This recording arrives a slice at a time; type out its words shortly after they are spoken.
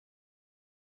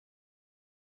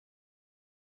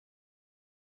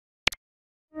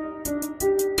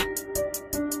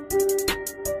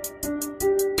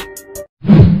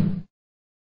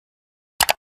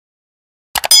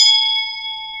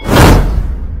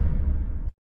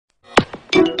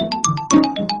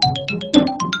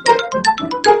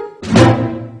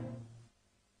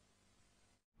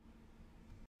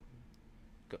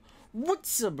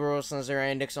What's up, bro?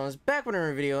 And Dixon is back with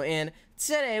another video, and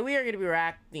today we are going to be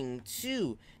reacting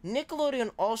to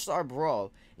Nickelodeon All-Star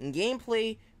Brawl and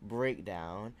gameplay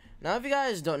breakdown. Now, if you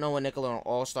guys don't know what Nickelodeon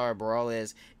All-Star Brawl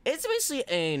is, it's basically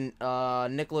a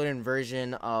Nickelodeon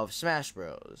version of Smash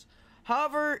Bros.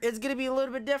 However, it's going to be a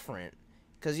little bit different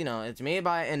because, you know, it's made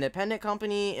by an independent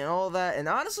company and all that. And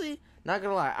honestly, not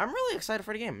gonna lie, I'm really excited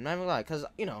for the game. Not gonna lie, because,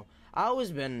 you know, I've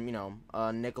always been, you know,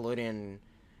 a Nickelodeon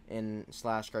and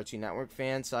 / Cartoon Network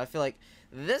fan, so I feel like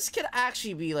this could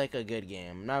actually be like a good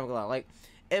game. Not gonna lie, like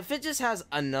if it just has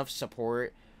enough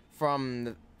support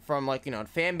from like, you know,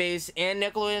 fan base and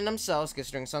Nickelodeon themselves,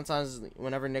 considering sometimes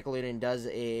whenever Nickelodeon does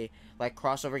a like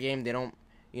crossover game, they don't,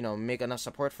 you know, make enough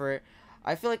support for it.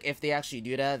 I feel like if they actually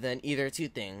do that, then either two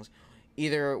things: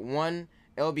 either one,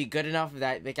 it'll be good enough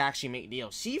that they can actually make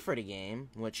DLC for the game,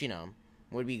 which, you know,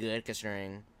 would be good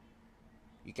considering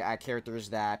you can add characters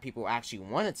that people actually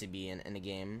wanted to be in the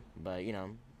game, but, you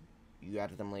know, you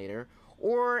added them later.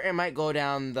 Or it might go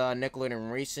down the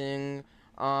Nickelodeon Racing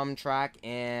track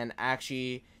and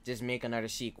actually just make another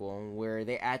sequel where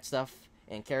they add stuff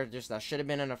and characters that should have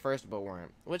been in the first but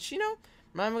weren't. Which, you know,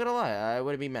 I'm not even gonna lie, I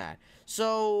wouldn't be mad.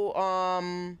 So,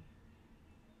 on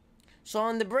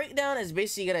the breakdown is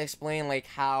basically gonna explain like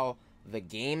how the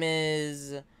game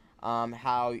is,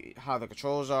 how the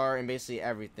controls are, and basically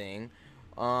everything.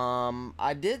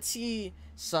 I did see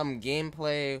some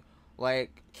gameplay,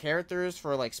 like, characters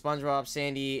for, like, SpongeBob,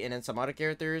 Sandy, and then some other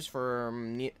characters for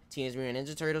Teenage Mutant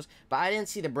Ninja Turtles, but I didn't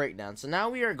see the breakdown. So now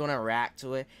we are gonna react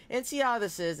to it and see how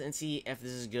this is and see if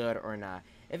this is good or not.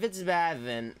 If it's bad,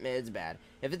 then it's bad.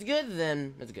 If it's good,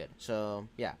 then it's good. So,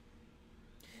 yeah.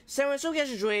 So if you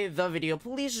guys enjoy the video,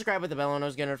 please subscribe with the bell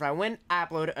and get notified when I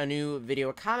upload a new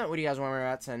video. Comment what you guys want to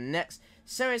react to next.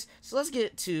 So let's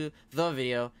get to the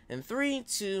video. In 3,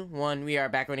 2, 1, we are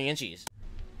back running in cheese.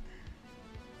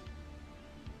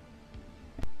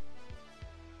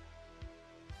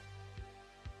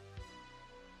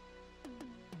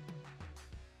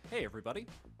 Hey everybody,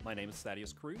 my name is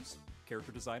Thaddeus Cruz,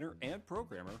 character designer and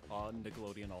programmer on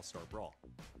Nickelodeon All-Star Brawl.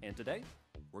 And today,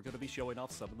 we're going to be showing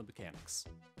off some of the mechanics.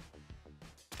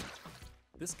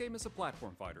 This game is a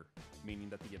platform fighter, meaning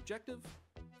that the objective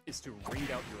is to ring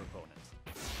out your opponent.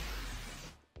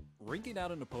 Ringing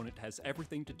out an opponent has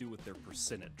everything to do with their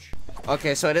percentage.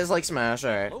 Okay, so it is like Smash,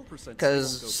 alright.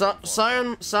 Because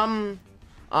some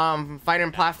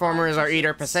fighting platformers are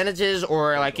either percentages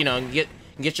or, like, you know,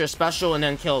 get your special and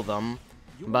then kill them.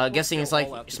 But I'm guessing it's like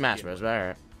Smash Bros,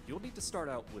 alright. You'll need to start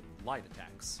out with light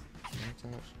attacks.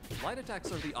 Light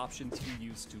attacks are the options you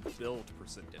use to build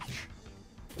percentage.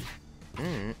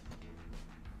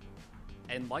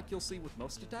 And like you'll see with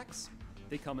most attacks,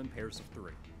 they come in pairs of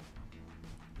 3.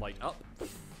 Light up,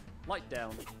 light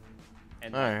down,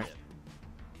 and light in.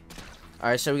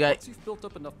 Alright, so we got, once you've built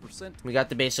up enough percent, we got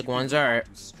the basic ones, alright.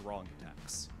 Strong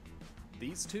attacks.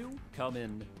 These two come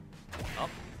in up,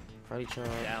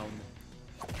 down,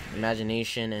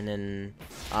 imagination, and then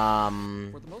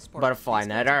for the most part, butterfly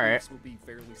net. Alright.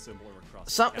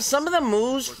 Some of the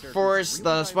moves for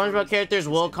the SpongeBob characters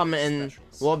will come in,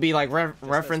 will be like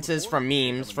references from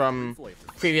memes from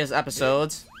previous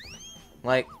episodes,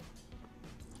 like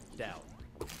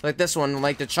this one,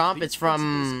 like the chomp. It's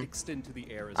from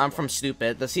from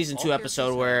Stupid, the season 2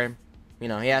 episode where, you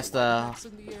know, he has to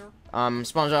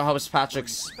SpongeBob helps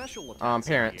Patrick's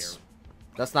parents.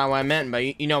 That's not what I meant,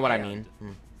 but you know what I mean.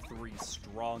 3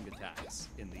 strong attacks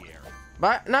in the air.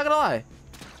 But not gonna lie,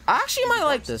 I actually might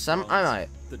like this. I might.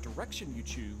 The direction you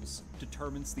choose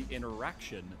determines the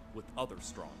interaction with other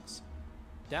strongs.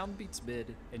 Down beats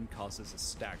mid and causes a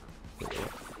stagger.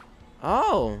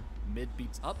 Oh. Mid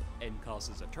beats up and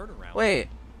causes a turnaround. Wait.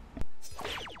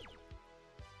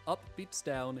 Up beats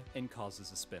down and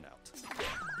causes a spin out.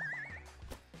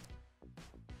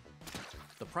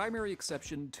 The primary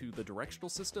exception to the directional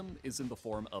system is in the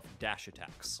form of dash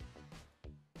attacks.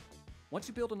 Once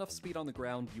you build enough speed on the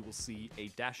ground, you will see a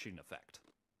dashing effect.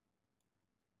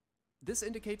 This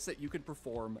indicates that you can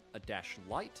perform a dash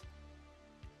light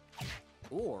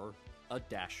or a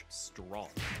dash strong.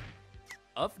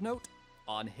 Of note,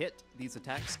 on hit, these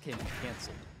attacks can be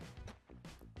cancelled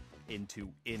into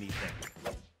anything.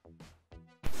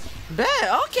 Bet.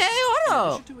 Okay, hold In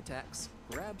up. addition to attacks,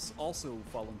 grabs also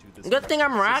fall into this. Good thing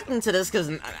I'm reacting to this because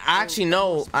I actually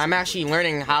know I'm actually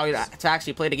learning how to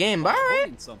actually play the game. But alright.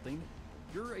 Holding something,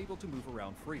 you're able to move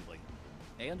around freely,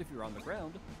 and if you're on the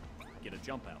ground, get a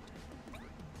jump out.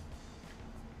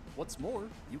 What's more,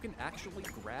 you can actually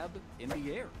grab in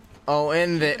the air. Oh,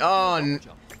 in the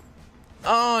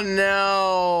oh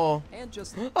no. And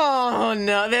just Oh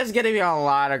no, there's gonna be a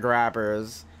lot of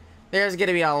grabbers. There's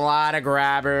gonna be a lot of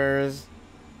grabbers.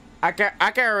 I can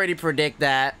already predict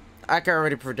that. I can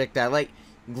already predict that. Like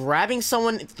grabbing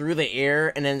someone through the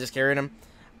air and then just carrying them.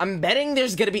 I'm betting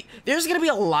there's gonna be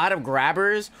a lot of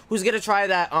grabbers who's gonna try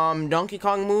that Donkey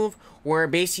Kong move where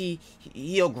basically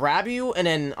he'll grab you and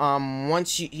then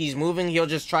once he's moving he'll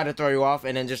just try to throw you off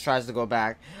and then just tries to go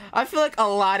back. I feel like a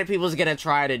lot of people's gonna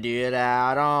try to do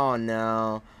that. Oh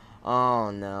no.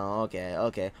 Oh no.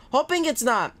 Okay. Hoping it's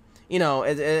not, you know,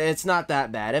 it's not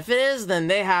that bad. If it is, then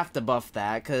they have to buff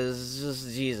that, cause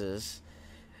just Jesus.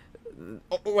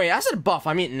 Oh, wait, I said buff.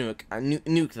 I mean nuke.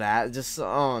 Nuke that. Just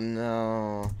oh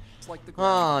no. it's like the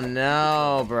Oh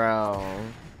no, bro.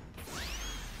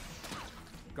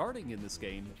 Guarding in this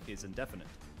game is indefinite.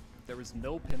 There is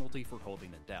no penalty for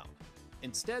holding it down.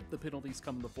 Instead, the penalties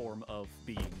come in the form of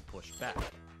being pushed back.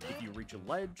 If you reach a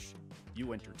ledge,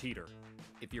 you enter teeter.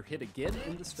 If you're hit again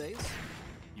in this phase,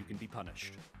 you can be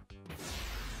punished.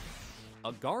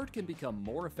 A guard can become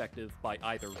more effective by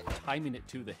either timing it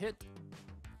to the hit,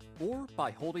 or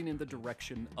by holding in the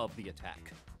direction of the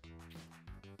attack.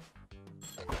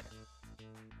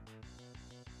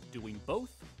 Doing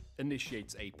both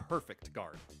initiates a perfect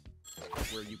guard,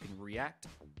 where you can react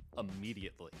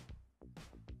immediately.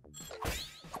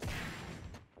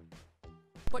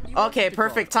 But you won't Okay, need to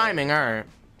perfect guard all timing. the time, Alright.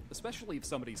 especially if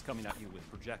somebody's coming at you with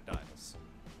projectiles.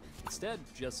 Instead,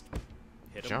 just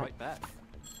hit them Jump. right back.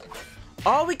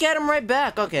 Oh, we get him right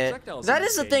back. Okay, Projectiles that in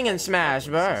is this the thing game in follow Smash,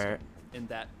 the but system, alright. in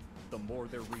that the more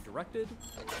they're redirected,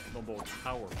 the more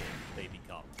powerful they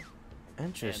become.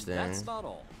 Interesting. And that's not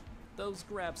all. Those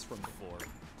grabs from before.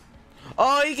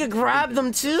 Oh, you can grab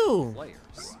them too.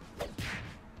 Players.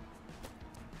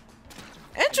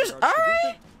 Interesting. In regards to Alright.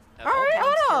 movement, at All all right, times,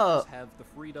 hold characters up. have the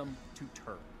freedom to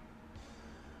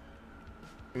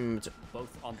turn,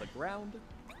 both on the ground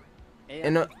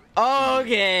and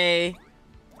Okay.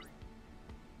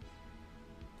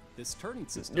 this turning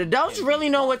system. The adults can really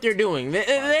be know what blocked they're doing. They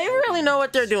really know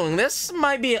what they're doing. This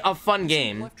might be a fun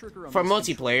game left trigger on for most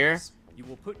multiplayer. controllers, you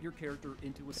will put your character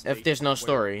into a state there's no where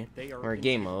story they are or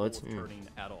game incapable modes. of turning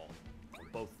at all,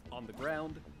 both on the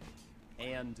ground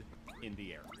and in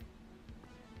the air.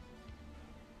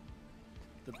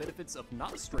 The benefits of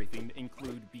not strafing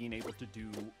include being able to do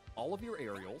all of your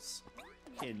aerials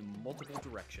in multiple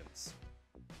directions.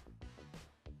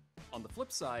 On the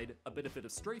flip side, a benefit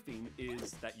of strafing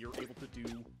is that you're able to do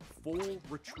full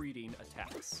retreating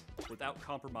attacks without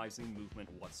compromising movement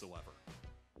whatsoever.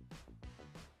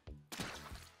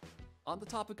 On the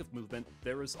topic of movement,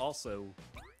 there is also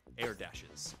air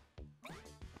dashes.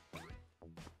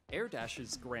 Air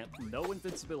dashes grant no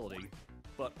invincibility,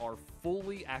 but are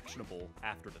fully actionable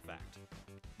after the fact.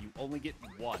 You only get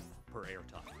one per air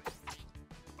time.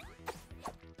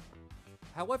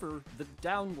 However, the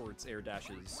downwards air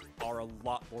dashes are a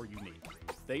lot more unique.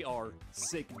 They are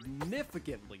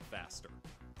significantly faster,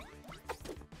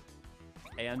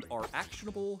 and are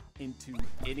actionable into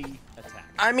any attack.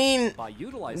 I mean, By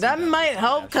utilizing that might air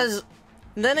help dashes, because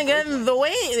then again, the way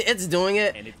it's doing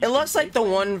it, And if it you looks can like the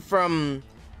wait one from.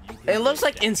 you can It looks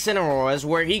break like down. Incineroars,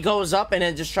 where he goes up and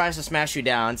then just tries to smash you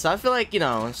down. So I feel like, you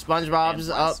know, SpongeBob's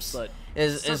And less, ups but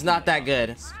is certainly not that not good.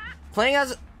 least. Playing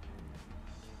as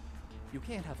You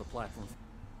can't have a platform.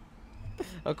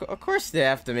 of course they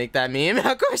have to make that meme.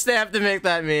 Of course they have to make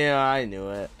that meme. I knew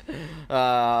it.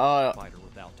 Oh, Fighter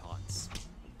without taunts.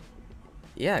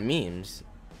 yeah, memes.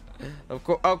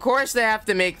 Of course they have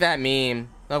to make that meme.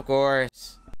 Of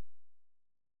course.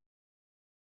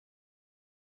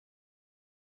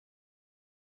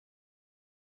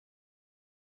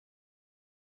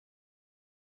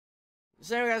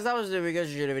 So anyway, guys, that was the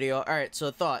video. Alright, so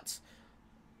thoughts.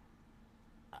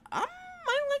 I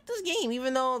might like this game,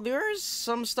 even though there's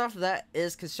some stuff that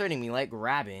is concerning me, like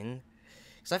grabbing.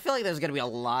 Because I feel like there's going to be a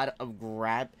lot of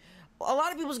grab. A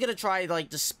lot of people's going to try, like,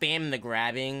 to spam the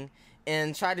grabbing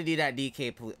and try to do that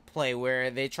DK play where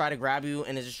they try to grab you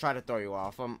and they just try to throw you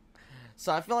off.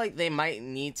 So I feel like they might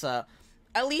need to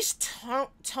at least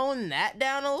tone that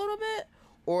down a little bit.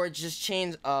 Or just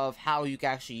change of how you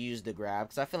can actually use the grab.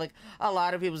 Because I feel like a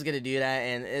lot of people's going to do that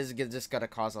and it's just going to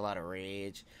cause a lot of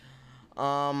rage.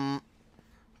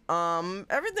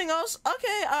 Everything else,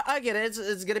 okay, I get it.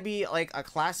 It's gonna be like a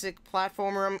classic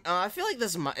platformer. I feel like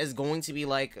this is going to be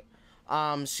like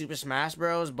Super Smash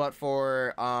Bros, but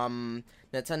for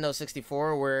Nintendo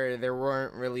 64, where there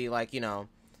weren't really like, you know,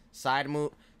 side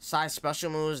special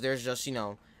moves. There's just, you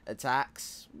know,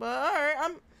 attacks. But all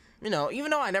right, you know,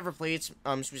 even though I never played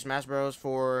Super Smash Bros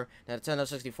for Nintendo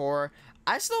 64,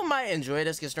 I still might enjoy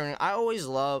this, considering I always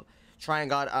love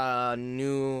trying out a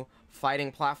new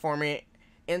fighting platformer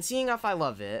and seeing if I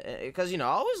love it, because, you know,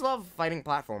 I always love fighting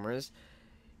platformers,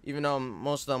 even though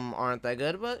most of them aren't that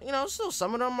good. But, you know, still,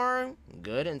 some of them are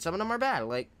good and some of them are bad,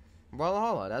 like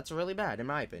Brawlhalla. That's really bad in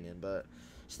my opinion, but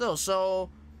still. So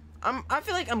I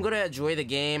feel like I'm gonna enjoy the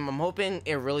game. I'm hoping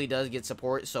it really does get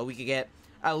support, so we could get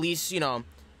at least, you know,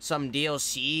 some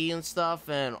DLC and stuff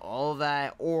and all of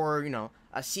that, or, you know,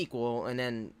 a sequel and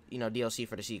then, you know, DLC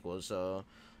for the sequel. So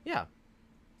yeah.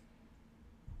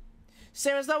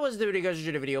 Same as that was the video, guys. If you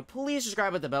enjoyed the video, please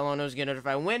subscribe with the bell on those to get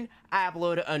notified when I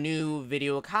upload a new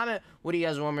video. Comment what do you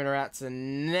guys want me to react to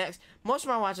next. Most of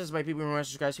my watches by people who want to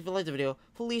subscribe, so if you like the video,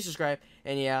 please subscribe.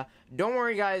 And yeah, don't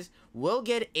worry guys, we'll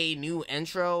get a new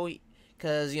intro,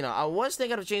 because, you know, I was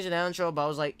thinking of changing the intro, but I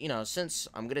was like, you know, since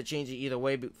I'm gonna change it either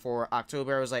way for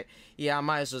October, I was like, yeah, I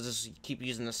might as well just keep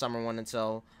using the summer one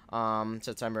until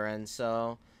September ends.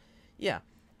 So yeah.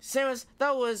 Same as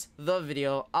that was the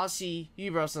video. I'll see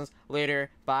you brosons later.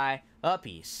 Bye.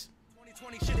 Peace.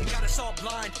 2020 shit, it got us all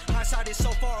blind. Hindsight is so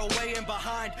far away and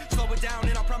behind. Slow it down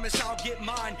and I promise I'll get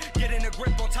mine. Getting a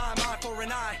grip on time, eye for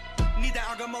an eye. Need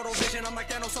that Agamotto vision. I'm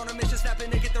like Thanos on a mission, snapping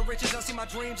to get the riches. I see my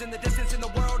dreams in the distance, in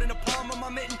the world, in the palm of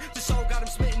my mitten. The soul got him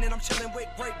smitten and I'm chilling with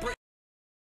great Britain.